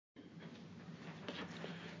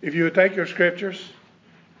If you would take your scriptures,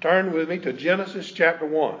 turn with me to Genesis chapter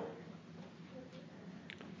 1.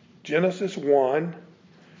 Genesis 1,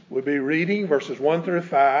 we'll be reading verses 1 through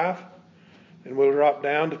 5, and we'll drop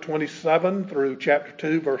down to 27 through chapter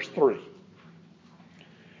 2, verse 3.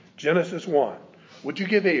 Genesis 1. Would you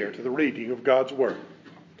give ear to the reading of God's word?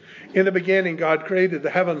 In the beginning, God created the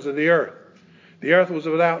heavens and the earth. The earth was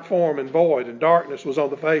without form and void, and darkness was on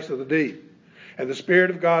the face of the deep. And the Spirit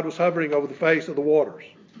of God was hovering over the face of the waters.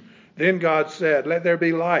 Then God said, "Let there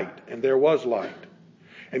be light," and there was light.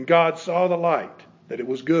 And God saw the light, that it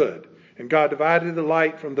was good. And God divided the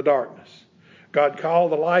light from the darkness. God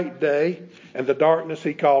called the light day, and the darkness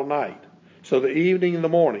he called night. So the evening and the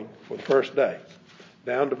morning were the first day.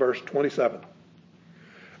 Down to verse 27.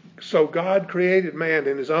 So God created man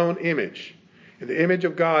in his own image. In the image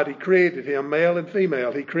of God he created him, male and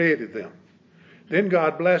female he created them. Then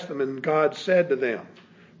God blessed them, and God said to them,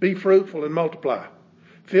 "Be fruitful and multiply.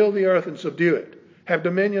 Fill the earth and subdue it. Have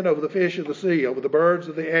dominion over the fish of the sea, over the birds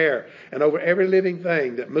of the air, and over every living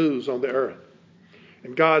thing that moves on the earth."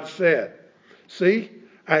 And God said, "See,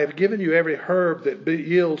 I have given you every herb that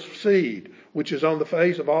yields seed, which is on the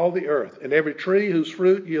face of all the earth, and every tree whose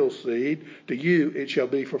fruit yields seed, to you it shall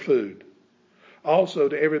be for food. Also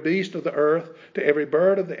to every beast of the earth, to every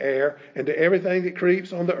bird of the air, and to everything that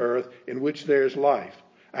creeps on the earth, in which there is life,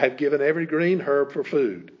 I have given every green herb for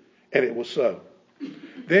food." And it was so.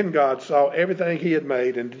 Then God saw everything he had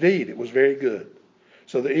made, and indeed it was very good.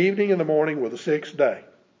 So the evening and the morning were the sixth day.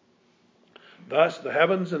 Thus the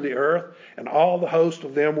heavens and the earth and all the host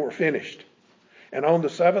of them were finished. And on the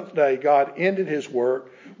seventh day God ended his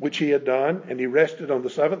work which he had done, and he rested on the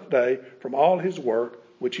seventh day from all his work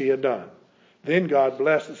which he had done. Then God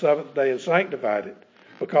blessed the seventh day and sanctified it,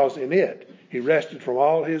 because in it he rested from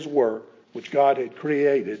all his work which God had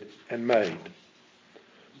created and made.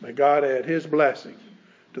 May God add his blessing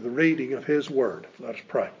to the reading of his word. Let us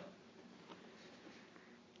pray.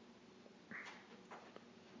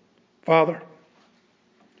 Father,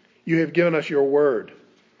 you have given us your word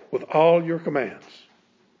with all your commands.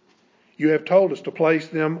 You have told us to place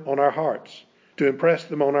them on our hearts, to impress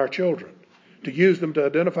them on our children, to use them to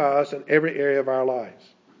identify us in every area of our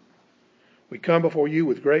lives. We come before you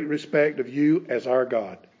with great respect of you as our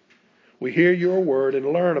God. We hear your word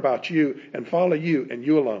and learn about you and follow you and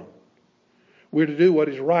you alone. We're to do what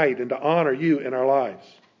is right and to honor you in our lives.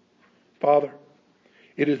 Father,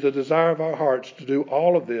 it is the desire of our hearts to do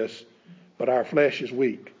all of this, but our flesh is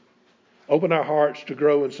weak. Open our hearts to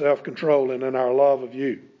grow in self-control and in our love of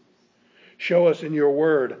you. Show us in your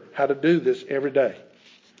word how to do this every day.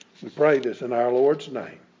 We pray this in our Lord's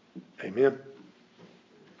name. Amen.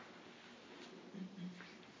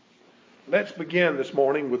 Let's begin this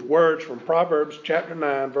morning with words from Proverbs chapter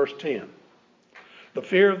 9, verse 10. The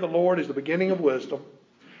fear of the Lord is the beginning of wisdom,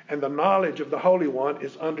 and the knowledge of the Holy One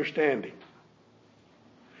is understanding.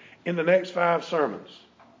 In the next 5 sermons,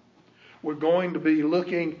 we're going to be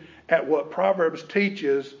looking at what Proverbs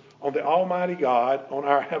teaches on the Almighty God, on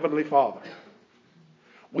our Heavenly Father.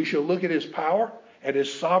 We shall look at his power, at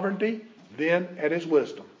his sovereignty, then at his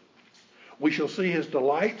wisdom. We shall see his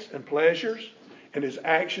delights and pleasures, and his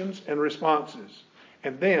actions and responses.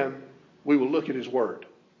 And then we will look at his word.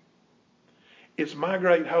 It's my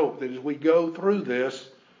great hope that as we go through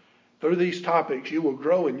these topics, you will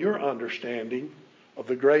grow in your understanding of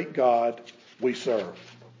the great God we serve.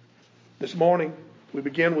 This morning, we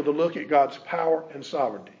begin with a look at God's power and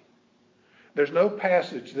sovereignty. There's no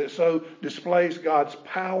passage that so displays God's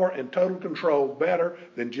power and total control better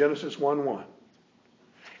than Genesis 1:1.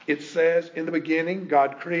 It says, "In the beginning,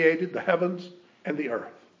 God created the heavens and the earth."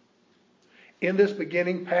 In this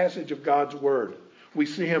beginning passage of God's word, we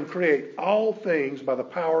see him create all things by the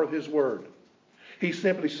power of his word. He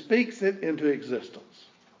simply speaks it into existence.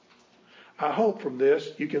 I hope from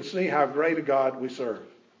this you can see how great a God we serve.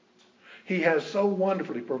 He has so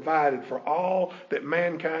wonderfully provided for all that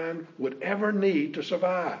mankind would ever need to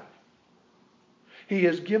survive. He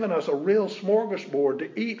has given us a real smorgasbord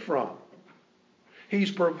to eat from.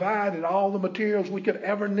 He's provided all the materials we could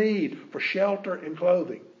ever need for shelter and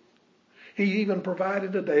clothing. He even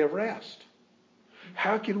provided a day of rest.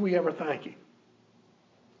 How can we ever thank him?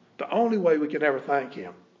 The only way we can ever thank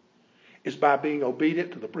him is by being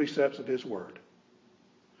obedient to the precepts of his word.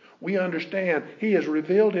 We understand he has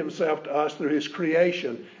revealed himself to us through his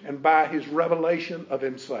creation and by his revelation of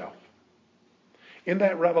himself. In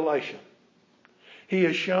that revelation, he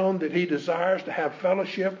has shown that he desires to have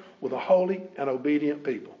fellowship with a holy and obedient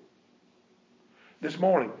people. This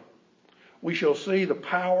morning, we shall see the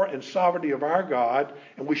power and sovereignty of our God,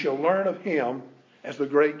 and we shall learn of him as the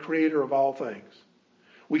great creator of all things.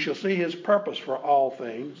 We shall see his purpose for all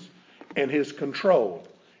things and his control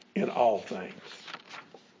in all things.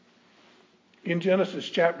 In Genesis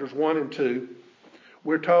chapters 1 and 2,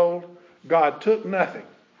 we're told God took nothing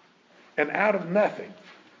and out of nothing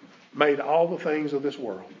made all the things of this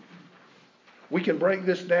world. We can break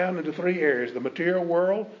this down into three areas: the material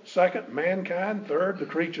world, second, mankind, third, the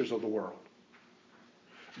creatures of the world.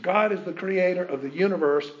 God is the creator of the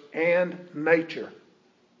universe and nature.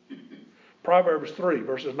 Proverbs 3,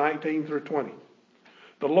 verses 19 through 20.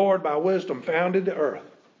 The Lord by wisdom founded the earth.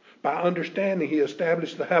 By understanding he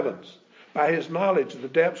established the heavens. By his knowledge the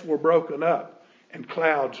depths were broken up, and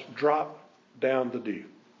clouds dropped down the dew.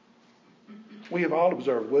 We have all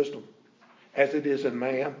observed wisdom, as it is in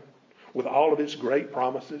man, with all of its great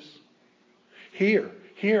promises. Here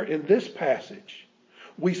in this passage,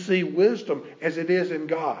 we see wisdom as it is in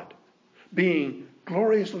God, being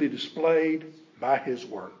gloriously displayed by his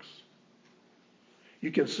works.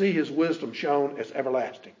 You can see his wisdom shown as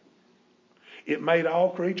everlasting. It made all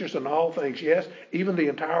creatures and all things. Yes, even the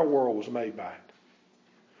entire world was made by it.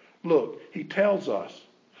 Look, he tells us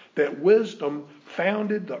that wisdom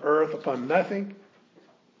founded the earth upon nothing,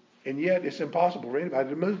 and yet it's impossible for anybody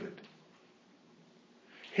to move it.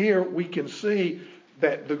 Here we can see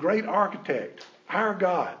that the great architect, our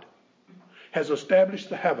God, has established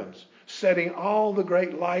the heavens, setting all the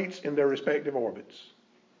great lights in their respective orbits.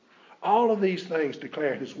 All of these things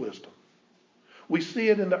declare his wisdom. We see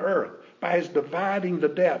it in the earth by his dividing the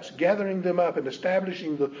depths, gathering them up, and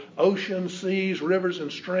establishing the oceans, seas, rivers,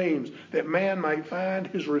 and streams, that man might find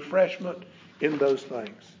his refreshment in those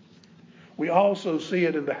things. We also see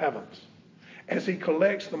it in the heavens, as he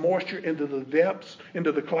collects the moisture into the depths,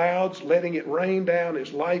 into the clouds, letting it rain down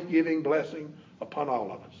its life-giving blessing upon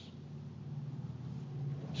all of us.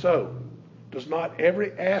 So, does not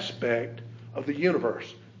every aspect of the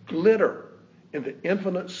universe glitter in the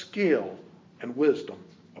infinite skill and wisdom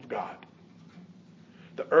of God?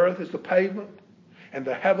 The earth is the pavement, and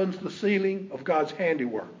the heavens the ceiling of God's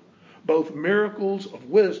handiwork, both miracles of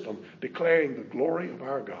wisdom declaring the glory of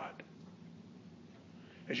our God.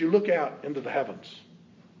 As you look out into the heavens,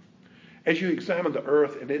 as you examine the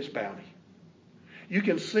earth and its bounty, you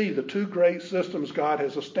can see the two great systems God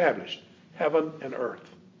has established, heaven and earth.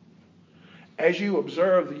 As you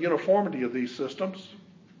observe the uniformity of these systems,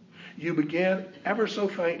 you begin ever so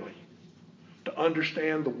faintly to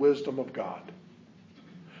understand the wisdom of God.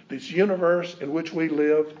 This universe in which we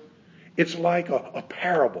live, it's like a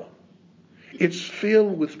parable. It's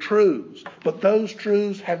filled with truths, but those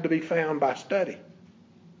truths have to be found by study.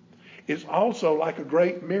 It's also like a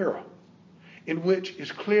great mirror in which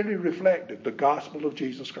is clearly reflected the gospel of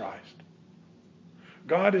Jesus Christ.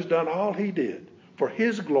 God has done all he did for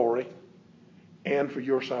his glory and for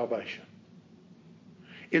your salvation.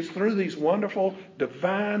 It's through these wonderful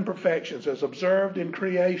divine perfections as observed in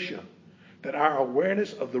creation that our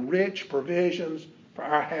awareness of the rich provisions for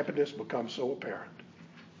our happiness becomes so apparent.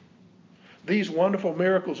 These wonderful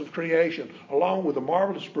miracles of creation, along with the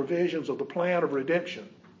marvelous provisions of the plan of redemption,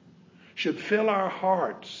 should fill our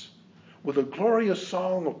hearts with a glorious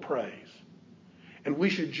song of praise. And we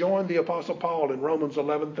should join the Apostle Paul in Romans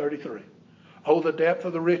 11:33. Oh, the depth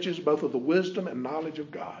of the riches, both of the wisdom and knowledge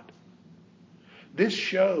of God. This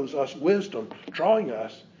shows us wisdom, drawing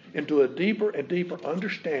us into a deeper and deeper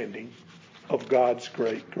understanding of God's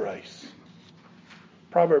great grace.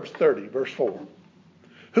 Proverbs 30, verse 4.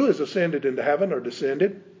 Who has ascended into heaven or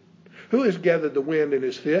descended? Who has gathered the wind in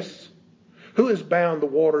his fists? Who has bound the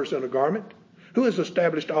waters in a garment? Who has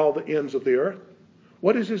established all the ends of the earth?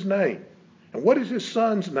 What is his name? And what is his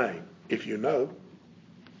son's name, if you know?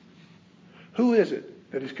 Who is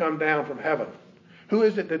it that has come down from heaven? Who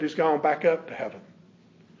is it that has gone back up to heaven?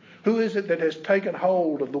 Who is it that has taken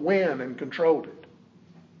hold of the wind and controlled it?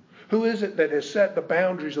 Who is it that has set the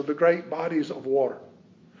boundaries of the great bodies of water?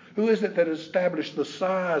 Who is it that has established the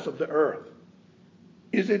size of the earth?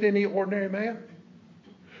 Is it any ordinary man?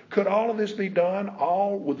 Could all of this be done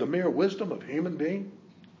all with the mere wisdom of a human being?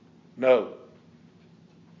 No.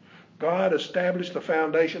 God established the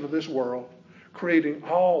foundation of this world, creating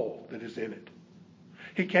all that is in it.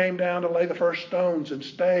 He came down to lay the first stones and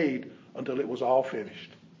stayed until it was all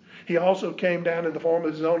finished. He also came down in the form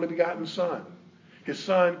of his only begotten Son. His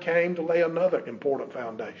Son came to lay another important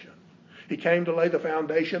foundation. He came to lay the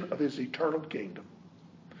foundation of his eternal kingdom.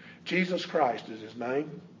 Jesus Christ is his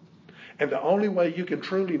name. And the only way you can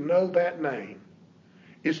truly know that name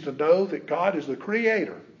is to know that God is the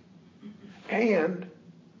creator and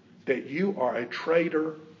that you are a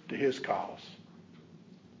traitor to his cause.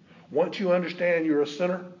 Once you understand you're a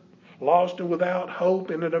sinner, lost and without hope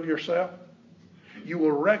in and of yourself, You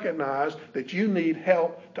will recognize that you need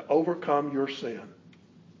help to overcome your sin.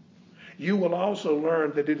 You will also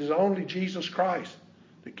learn that it is only Jesus Christ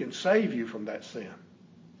that can save you from that sin.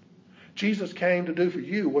 Jesus came to do for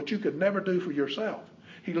you what you could never do for yourself.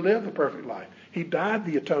 He lived the perfect life. He died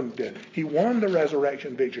the atoning death. He won the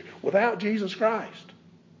resurrection victory. Without Jesus Christ,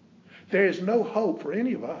 there is no hope for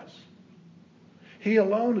any of us. He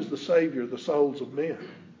alone is the Savior of the souls of men.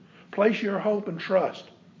 Place your hope and trust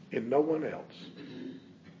in no one else.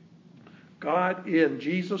 God in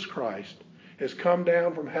Jesus Christ has come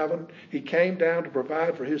down from heaven. He came down to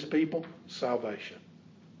provide for his people salvation.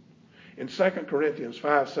 In 2 Corinthians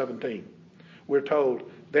 5:17, we're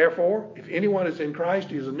told, therefore, if anyone is in Christ,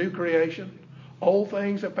 he is a new creation. Old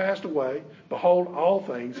things have passed away. Behold, all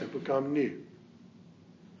things have become new.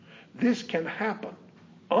 This can happen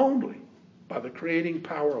only by the creating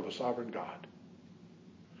power of a sovereign God.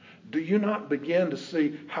 Do you not begin to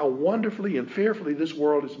see how wonderfully and fearfully this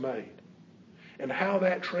world is made, and how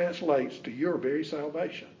that translates to your very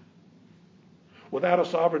salvation? Without a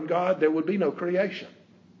sovereign God, there would be no creation.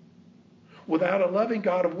 Without a loving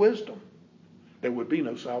God of wisdom, there would be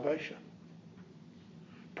no salvation.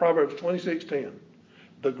 Proverbs 26:10,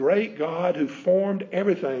 the great God who formed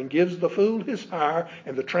everything gives the fool his hire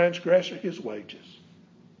and the transgressor his wages.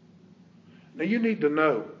 Now you need to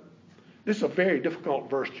know, this is a very difficult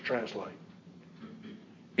verse to translate.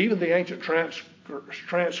 Even the ancient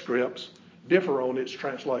transcripts differ on its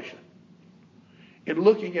translation. In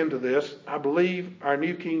looking into this, I believe our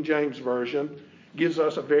New King James Version gives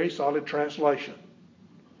us a very solid translation.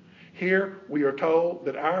 Here we are told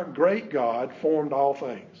that our great God formed all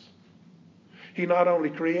things. He not only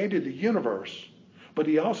created the universe, but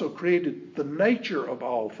he also created the nature of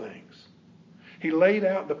all things. He laid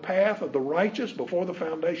out the path of the righteous before the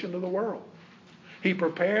foundation of the world. He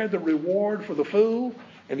prepared the reward for the fool,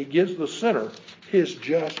 and he gives the sinner his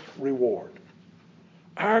just reward.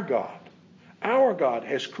 Our God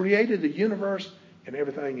has created the universe and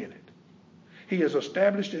everything in it. He has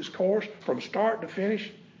established his course from start to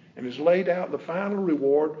finish and has laid out the final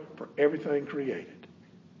reward for everything created.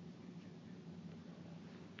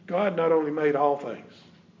 God not only made all things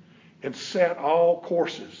and set all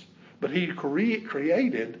courses, but he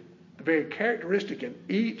created the very characteristic in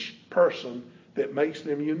each person that makes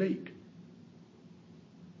them unique.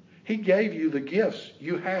 He gave you the gifts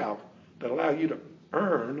you have that allow you to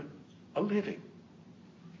earn a living.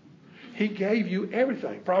 He gave you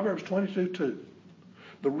everything. Proverbs 22:2.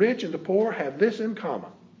 The rich and the poor have this in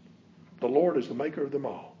common. The Lord is the maker of them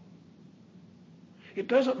all. It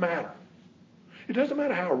doesn't matter. It doesn't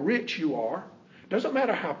matter how rich you are. It doesn't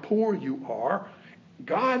matter how poor you are.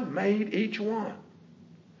 God made each one.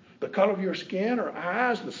 The color of your skin or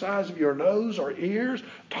eyes, the size of your nose or ears,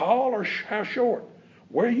 tall or how short,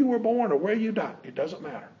 where you were born or where you died, it doesn't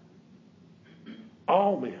matter.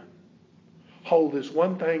 All men hold this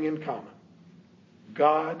one thing in common.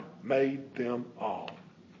 God made them all.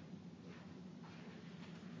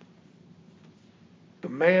 The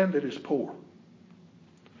man that is poor,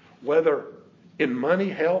 whether in money,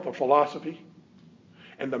 health, or philosophy,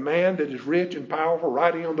 and the man that is rich and powerful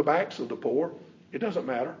riding on the backs of the poor, it doesn't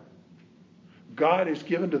matter. God has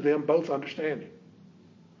given to them both understanding.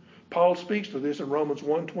 Paul speaks to this in Romans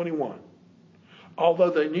 1:21.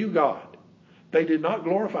 Although they knew God, they did not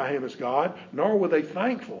glorify him as God, nor were they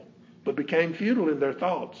thankful, but became futile in their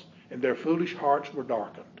thoughts, and their foolish hearts were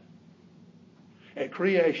darkened. At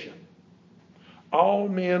creation, all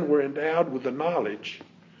men were endowed with the knowledge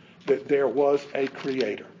that there was a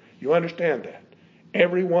creator. You understand that?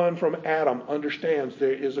 Everyone from Adam understands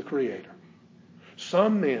there is a creator.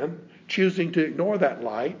 Some men, choosing to ignore that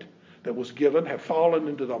light that was given, have fallen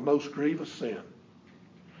into the most grievous sin.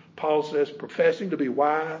 Paul says, professing to be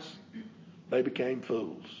wise, they became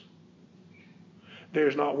fools.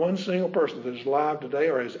 There's not one single person that is alive today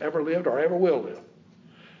or has ever lived or ever will live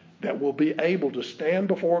that will be able to stand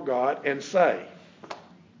before God and say,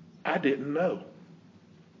 I didn't know.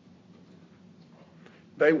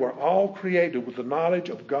 They were all created with the knowledge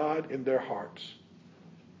of God in their hearts.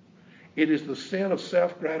 It is the sin of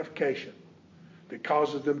self-gratification that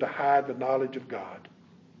causes them to hide the knowledge of God.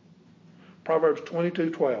 Proverbs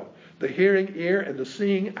 22:12. The hearing ear and the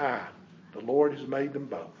seeing eye, the Lord has made them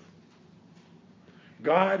both.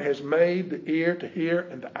 God has made the ear to hear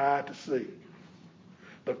and the eye to see.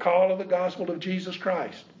 The call of the gospel of Jesus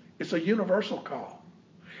Christ is a universal call.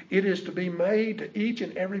 It is to be made to each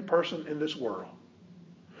and every person in this world.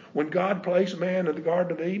 When God placed man in the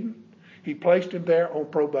Garden of Eden, he placed him there on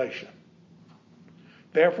probation.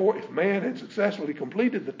 Therefore, if man had successfully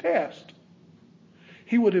completed the test,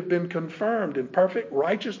 he would have been confirmed in perfect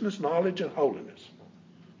righteousness, knowledge, and holiness.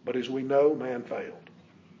 But as we know, man failed.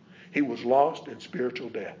 He was lost in spiritual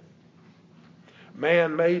death.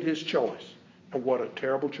 Man made his choice, and what a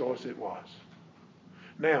terrible choice it was.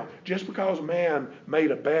 Now, just because man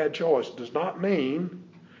made a bad choice does not mean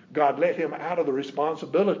God let him out of the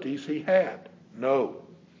responsibilities he had. No.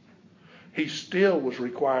 He still was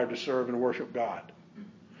required to serve and worship God.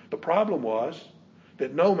 The problem was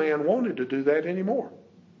that no man wanted to do that anymore.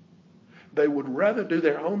 They would rather do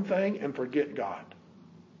their own thing and forget God.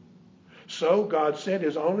 So God sent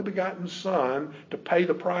his only begotten Son to pay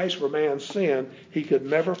the price for man's sin he could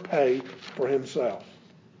never pay for himself.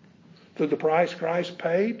 Through the price Christ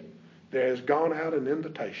paid, there has gone out an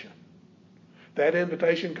invitation. That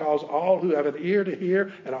invitation calls all who have an ear to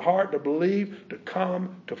hear and a heart to believe to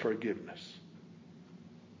come to forgiveness.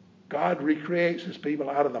 God recreates his people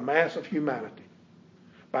out of the mass of humanity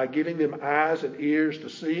by giving them eyes and ears to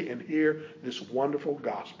see and hear this wonderful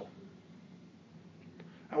gospel.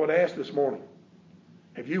 I would ask this morning,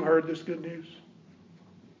 have you heard this good news?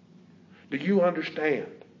 Do you understand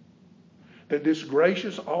that this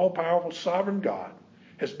gracious, all-powerful, sovereign God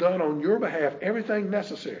has done on your behalf everything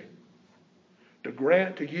necessary to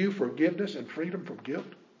grant to you forgiveness and freedom from guilt?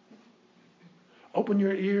 Open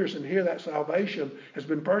your ears and hear that salvation has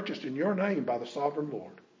been purchased in your name by the sovereign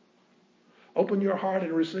Lord. Open your heart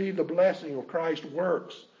and receive the blessing of Christ's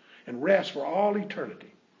works and rest for all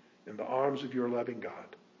eternity in the arms of your loving God.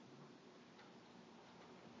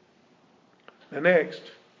 Now next,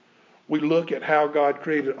 we look at how God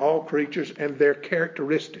created all creatures and their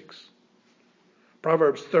characteristics.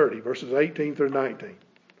 Proverbs 30, verses 18 through 19.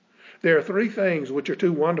 There are three things which are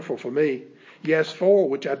too wonderful for me, yes, four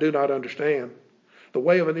which I do not understand. The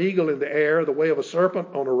way of an eagle in the air, the way of a serpent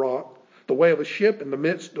on a rock, the way of a ship in the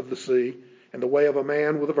midst of the sea, and the way of a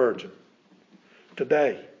man with a virgin.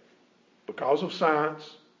 Today, because of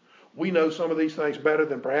science, we know some of these things better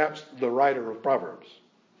than perhaps the writer of Proverbs.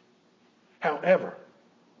 However,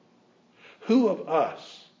 who of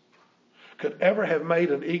us could ever have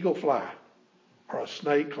made an eagle fly or a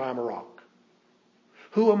snake climb a rock?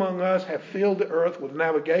 Who among us have filled the earth with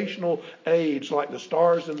navigational aids like the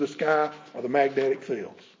stars in the sky or the magnetic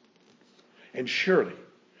fields? And surely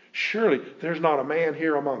there's not a man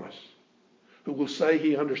here among us who will say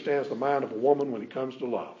he understands the mind of a woman when it comes to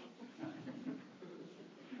love.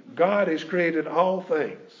 God has created all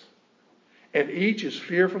things, and each is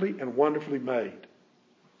fearfully and wonderfully made.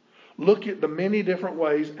 Look at the many different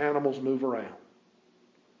ways animals move around.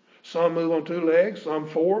 Some move on two legs, some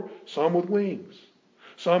four, some with wings.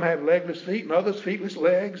 Some have legless feet and others feetless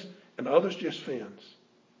legs, and others just fins.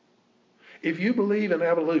 If you believe in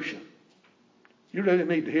evolution, you really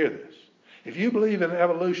need to hear this. If you believe in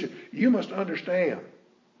evolution, you must understand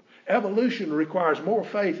evolution requires more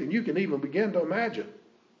faith than you can even begin to imagine.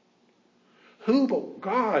 Who but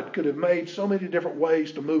God could have made so many different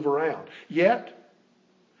ways to move around? Yet,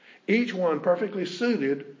 each one perfectly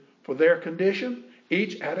suited for their condition,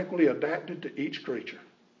 each adequately adapted to each creature.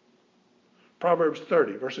 Proverbs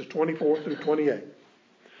 30, verses 24 through 28.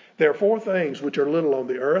 There are four things which are little on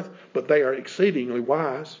the earth, but they are exceedingly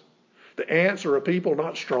wise. The ants are a people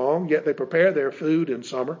not strong, yet they prepare their food in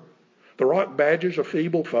summer. The rock badgers are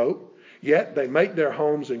feeble folk, yet they make their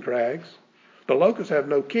homes in crags. The locusts have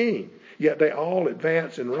no king, yet they all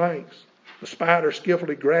advance in ranks. The spider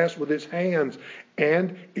skillfully grasps with its hands,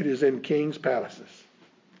 and it is in kings' palaces.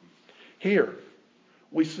 Here,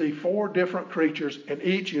 we see four different creatures, and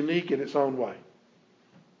each unique in its own way.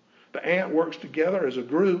 The ant works together as a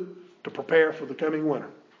group to prepare for the coming winter.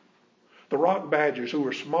 The rock badgers, who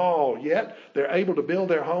are small, yet they're able to build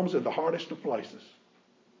their homes in the hardest of places.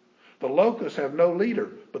 The locusts have no leader,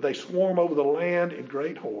 but they swarm over the land in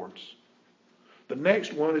great hordes. The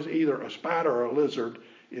next one is either a spider or a lizard.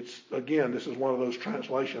 This is one of those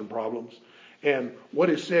translation problems. And what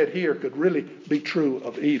is said here could really be true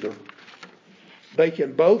of either. They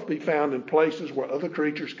can both be found in places where other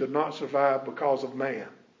creatures could not survive because of man.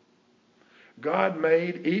 God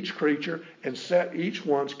made each creature and set each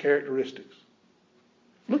one's characteristics.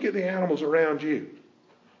 Look at the animals around you.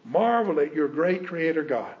 Marvel at your great Creator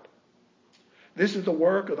God. This is the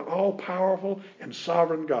work of the all-powerful and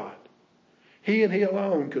sovereign God. He and He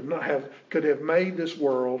alone could have made this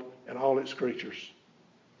world and all its creatures.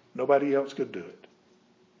 Nobody else could do it.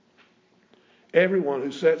 Everyone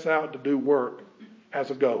who sets out to do work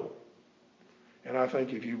has a goal. And I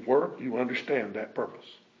think if you work, you understand that purpose.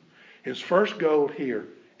 His first goal here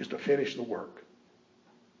is to finish the work.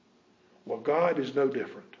 Well, God is no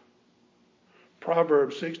different.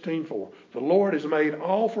 Proverbs 16:4. The Lord has made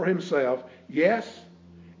all for himself, yes,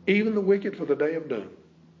 even the wicked for the day of doom.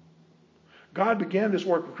 God began this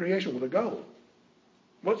work of creation with a goal.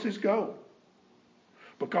 What's his goal?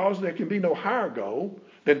 Because there can be no higher goal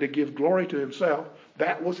than to give glory to himself,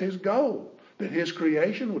 that was his goal, that his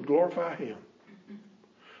creation would glorify him.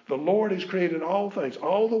 The Lord has created all things,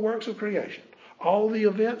 all the works of creation, all the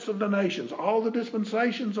events of the nations, all the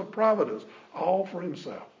dispensations of providence, all for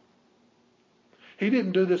himself. He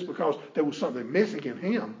didn't do this because there was something missing in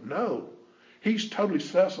him. No. He's totally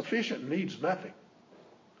self-sufficient and needs nothing.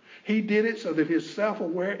 He did it so that his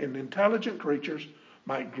self-aware and intelligent creatures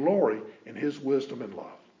might glory in his wisdom and love.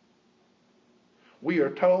 We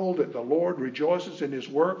are told that the Lord rejoices in his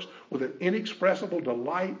works with an inexpressible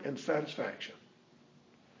delight and satisfaction.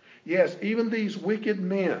 Yes, even these wicked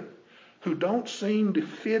men who don't seem to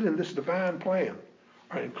fit in this divine plan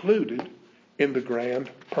are included in the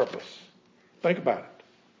grand purpose. Think about it.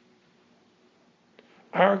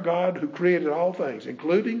 Our God, who created all things,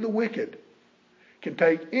 including the wicked, can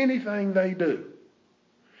take anything they do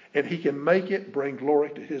and he can make it bring glory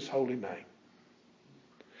to his holy name.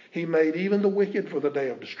 He made even the wicked for the day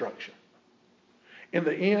of destruction. In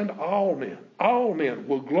the end, all men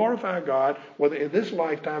will glorify God whether in this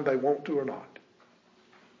lifetime they want to or not.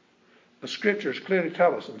 The scriptures clearly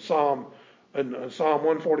tell us in Psalm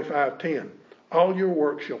 145:10, all your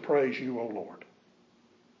works shall praise you, O Lord.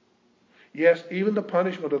 Yes, even the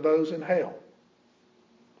punishment of those in hell.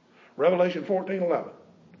 Revelation 14:11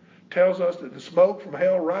 tells us that the smoke from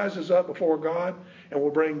hell rises up before God and will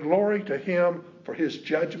bring glory to him, for his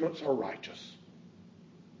judgments are righteous.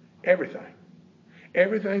 Everything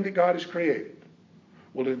that God has created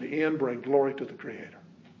will in the end bring glory to the Creator.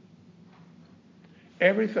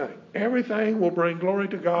 Everything will bring glory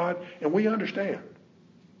to God, and we understand.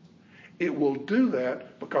 It will do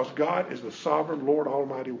that because God is the sovereign Lord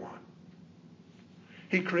Almighty One.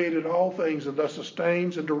 He created all things and thus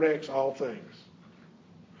sustains and directs all things.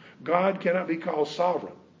 God cannot be called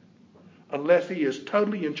sovereign unless he is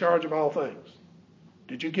totally in charge of all things.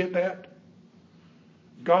 Did you get that?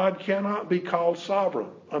 God cannot be called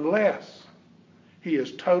sovereign unless he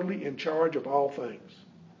is totally in charge of all things.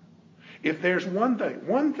 If there's one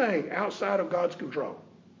thing outside of God's control,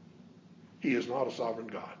 he is not a sovereign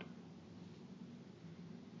God.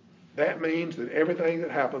 That means that everything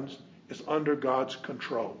that happens is under God's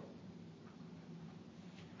control.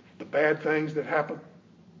 The bad things that happen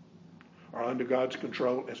are under God's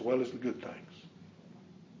control as well as the good things.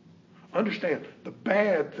 Understand, the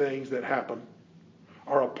bad things that happen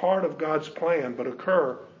are a part of God's plan but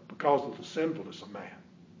occur because of the sinfulness of man.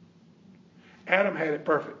 Adam had it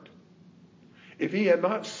perfect. If he had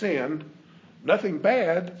not sinned, nothing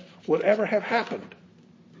bad would ever have happened.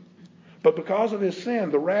 But because of his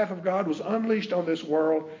sin, the wrath of God was unleashed on this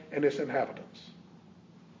world and its inhabitants.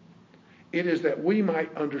 It is that we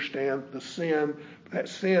might understand that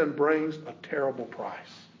sin brings a terrible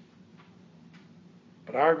price.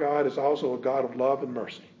 But our God is also a God of love and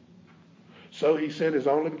mercy. So he sent his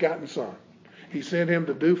only begotten Son. He sent him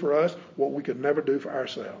to do for us what we could never do for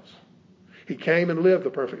ourselves. He came and lived the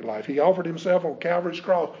perfect life. He offered himself on Calvary's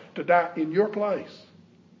cross to die in your place,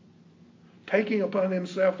 taking upon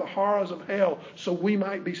himself the horrors of hell so we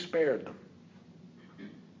might be spared them.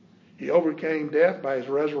 He overcame death by his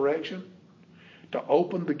resurrection to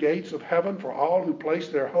open the gates of heaven for all who place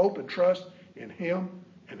their hope and trust in him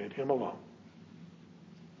and in him alone.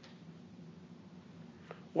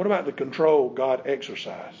 What about the control God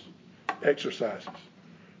exercises?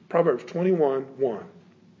 Proverbs 21:1.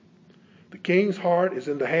 The king's heart is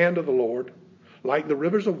in the hand of the Lord. Like the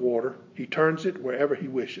rivers of water, he turns it wherever he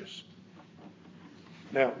wishes.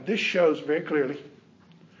 Now, this shows very clearly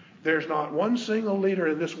there's not one single leader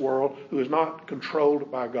in this world who is not controlled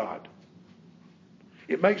by God.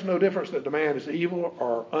 It makes no difference that the man is evil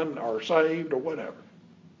or saved or whatever.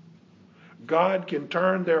 God can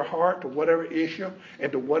turn their heart to whatever issue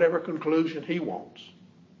and to whatever conclusion he wants.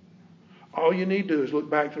 All you need to do is look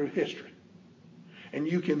back through history. And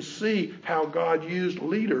you can see how God used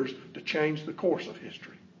leaders to change the course of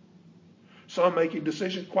history. Some making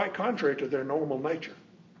decisions quite contrary to their normal nature.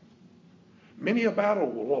 Many a battle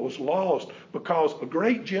was lost because a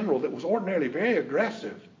great general that was ordinarily very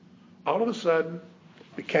aggressive all of a sudden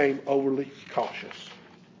became overly cautious.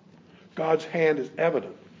 God's hand is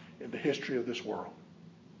evident in the history of this world.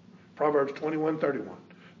 Proverbs 21:31.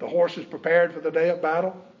 The horse is prepared for the day of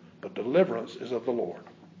battle, but deliverance is of the Lord.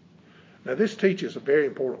 Now this teaches a very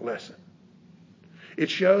important lesson.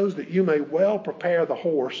 It shows that you may well prepare the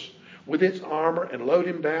horse with its armor and load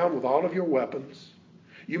him down with all of your weapons.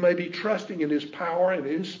 You may be trusting in his power and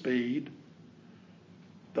his speed.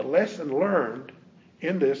 The lesson learned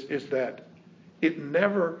in this is that it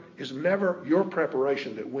is never your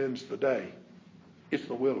preparation that wins the day. It's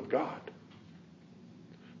the will of God.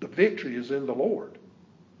 The victory is in the Lord.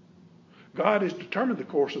 God has determined the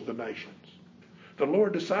course of the nations. The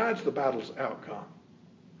Lord decides the battle's outcome.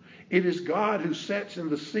 It is God who sets in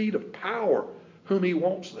the seat of power whom he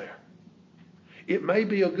wants there. It may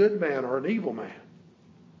be a good man or an evil man.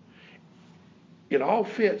 It all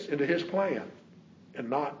fits into his plan and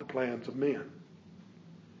not the plans of men.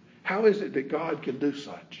 How is it that God can do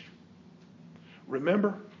such?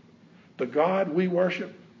 Remember, the God we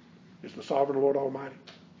worship is the sovereign Lord Almighty.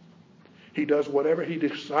 He does whatever he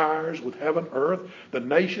desires with heaven, earth, the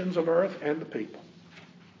nations of earth, and the people.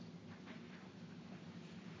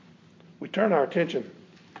 We turn our attention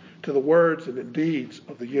to the words and the deeds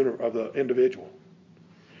of the individual.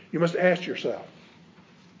 You must ask yourself,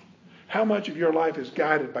 how much of your life is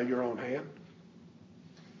guided by your own hand?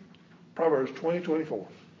 Proverbs 20:24.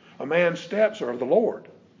 A man's steps are of the Lord.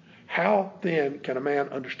 How then can a man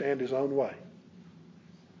understand his own way?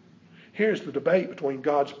 Here's the debate between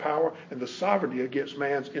God's power and the sovereignty against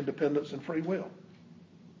man's independence and free will.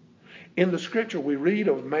 In the scripture, we read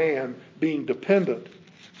of man being dependent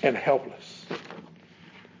and helpless.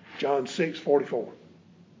 John 6:44.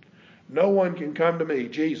 No one can come to me,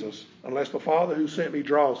 Jesus, unless the Father who sent me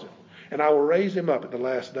draws him, and I will raise him up at the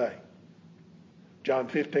last day. John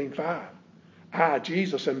 15:5. I,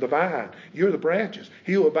 Jesus, am the vine. You're the branches.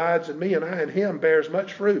 He who abides in me and I in him bears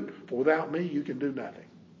much fruit, for without me you can do nothing.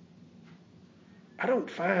 I don't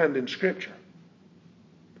find in Scripture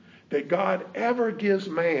that God ever gives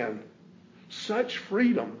man such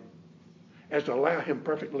freedom as to allow him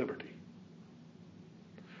perfect liberty.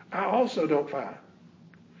 I also don't find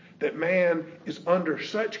that man is under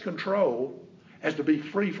such control as to be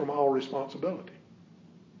free from all responsibility.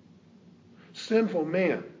 Sinful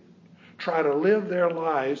men try to live their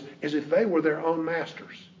lives as if they were their own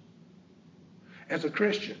masters. As a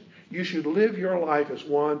Christian, you should live your life as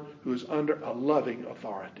one who is under a loving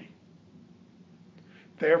authority.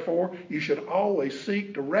 Therefore, you should always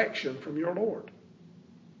seek direction from your Lord.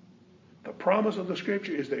 The promise of the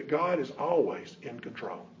Scripture is that God is always in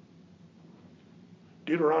control.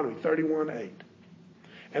 Deuteronomy 31:8.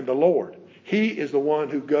 And the Lord, he is the one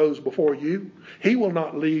who goes before you. He will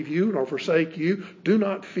not leave you nor forsake you. Do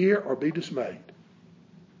not fear or be dismayed.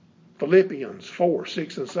 Philippians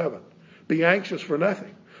 4:6-7. Be anxious for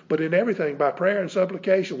nothing, but in everything by prayer and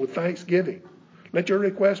supplication with thanksgiving. Let your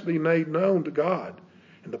requests be made known to God.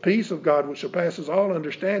 And the peace of God, which surpasses all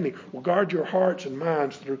understanding, will guard your hearts and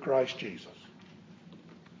minds through Christ Jesus.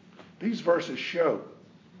 These verses show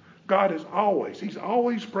God is he's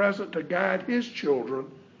always present to guide his children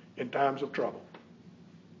in times of trouble.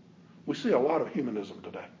 We see a lot of humanism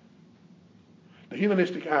today. The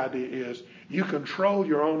humanistic idea is you control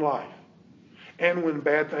your own life. And when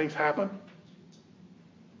bad things happen,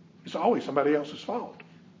 it's always somebody else's fault.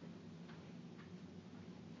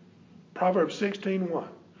 Proverbs 16:1.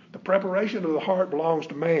 The preparation of the heart belongs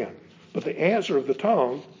to man, but the answer of the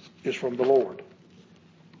tongue is from the Lord.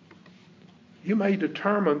 You may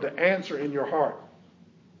determine the answer in your heart,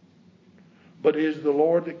 but it is the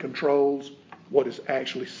Lord that controls what is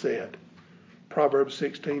actually said. Proverbs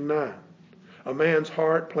 16:9. A man's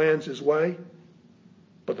heart plans his way,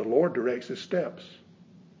 but the Lord directs his steps.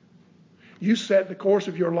 You set the course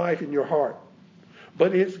of your life in your heart,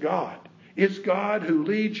 but it's God. It's God who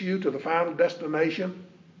leads you to the final destination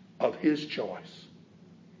of his choice.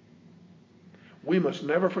 We must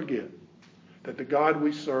never forget that the God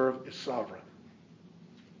we serve is sovereign.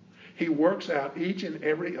 He works out each and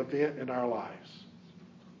every event in our lives.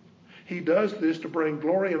 He does this to bring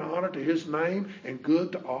glory and honor to his name and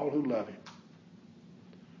good to all who love him.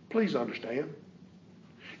 Please understand,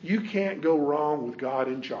 you can't go wrong with God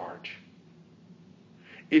in charge.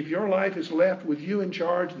 If your life is left with you in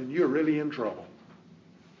charge, then you're really in trouble.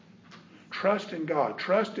 Trust in God.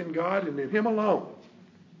 Trust in God and in him alone,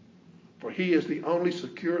 for he is the only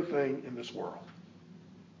secure thing in this world.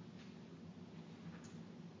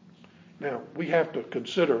 Now, we have to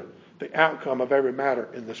consider the outcome of every matter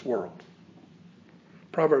in this world.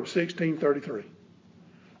 Proverbs 16:33.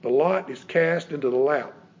 The lot is cast into the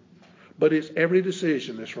lap, but its every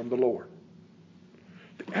decision is from the Lord.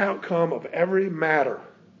 The outcome of every matter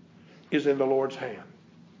is in the Lord's hand.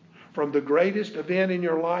 From the greatest event in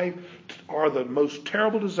your life or the most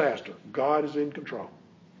terrible disaster, God is in control.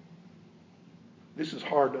 This is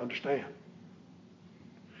hard to understand.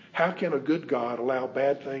 How can a good God allow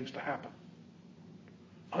bad things to happen?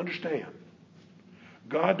 Understand,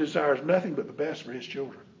 God desires nothing but the best for his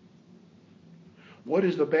children. What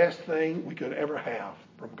is the best thing we could ever have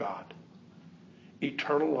from God?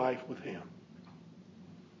 Eternal life with him.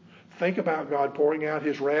 Think about God pouring out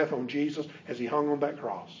his wrath on Jesus as he hung on that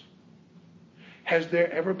cross. Has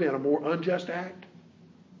there ever been a more unjust act?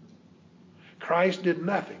 Christ did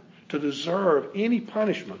nothing to deserve any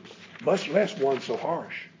punishment, much less one so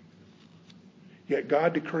harsh. Yet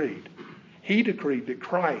God decreed. He decreed that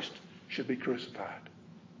Christ should be crucified.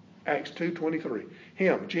 Acts 2:23.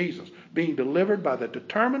 Him, Jesus, being delivered by the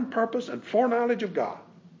determined purpose and foreknowledge of God,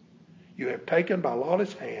 you have taken by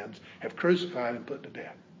lawless hands, have crucified and put to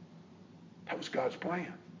death. That was God's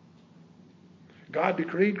plan. God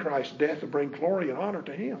decreed Christ's death to bring glory and honor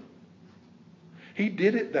to him. He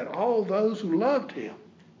did it that all those who loved him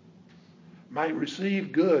might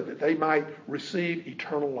receive good, that they might receive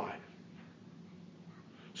eternal life.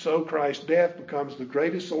 So Christ's death becomes the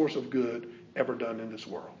greatest source of good ever done in this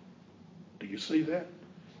world. Do you see that?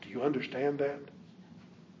 Do you understand that?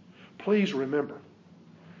 Please remember.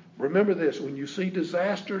 Remember this, when you see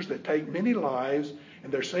disasters that take many lives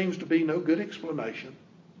and there seems to be no good explanation,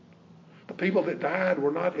 the people that died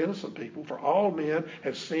were not innocent people, for all men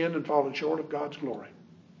have sinned and fallen short of God's glory.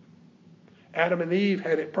 Adam and Eve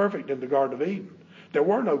had it perfect in the Garden of Eden. There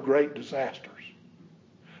were no great disasters.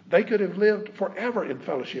 They could have lived forever in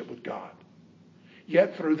fellowship with God.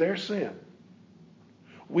 Yet through their sin,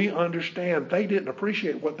 we understand they didn't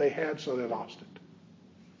appreciate what they had, so they lost it.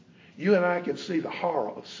 You and I can see the horror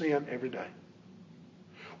of sin every day.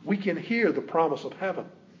 We can hear the promise of heaven.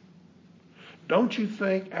 Don't you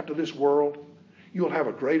think after this world you'll have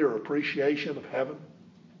a greater appreciation of heaven?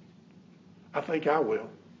 I think I will.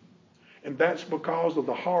 And that's because of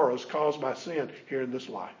the horrors caused by sin here in this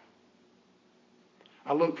life.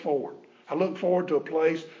 I look forward. I look forward to a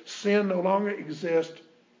place sin no longer exists,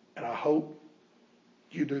 and I hope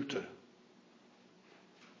you do too.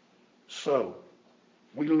 So,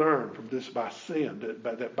 we learn from this by sin,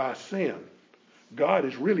 that by sin, God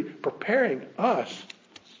is really preparing us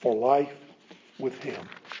for life with him.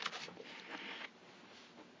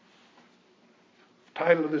 The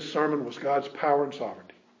title of this sermon was God's Power and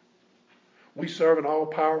Sovereignty. We serve an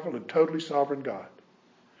all-powerful and totally sovereign God.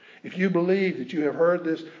 If you believe that you have heard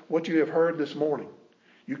this, what you have heard this morning,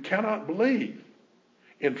 you cannot believe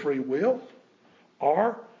in free will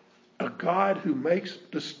or a God who makes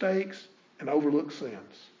mistakes and overlooks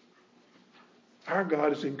sins. Our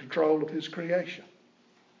God is in control of his creation.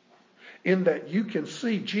 In that you can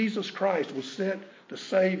see Jesus Christ was sent to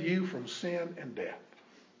save you from sin and death.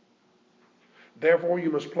 Therefore, you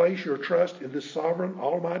must place your trust in this sovereign,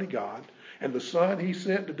 almighty God and the Son he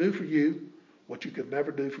sent to do for you what you could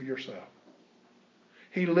never do for yourself.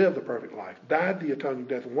 He lived the perfect life, died the atoning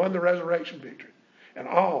death, and won the resurrection victory. And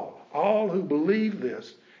all who believe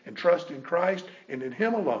this and trust in Christ and in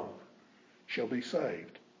him alone shall be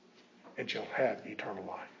saved and shall have eternal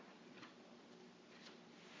life.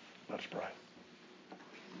 Let's pray.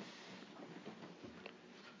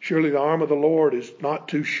 Surely the arm of the Lord is not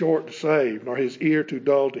too short to save, nor his ear too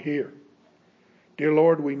dull to hear. Dear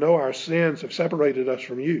Lord, we know our sins have separated us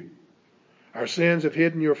from you. Our sins have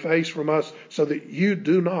hidden your face from us so that you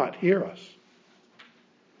do not hear us.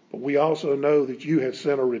 But we also know that you have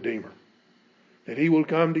sent a Redeemer, that he will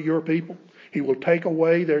come to your people. He will take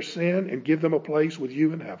away their sin and give them a place with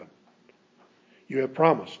you in heaven. You have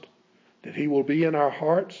promised that he will be in our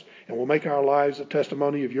hearts and will make our lives a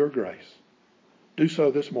testimony of your grace. Do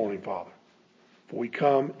so this morning, Father, for we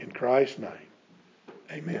come in Christ's name.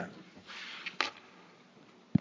 Amen.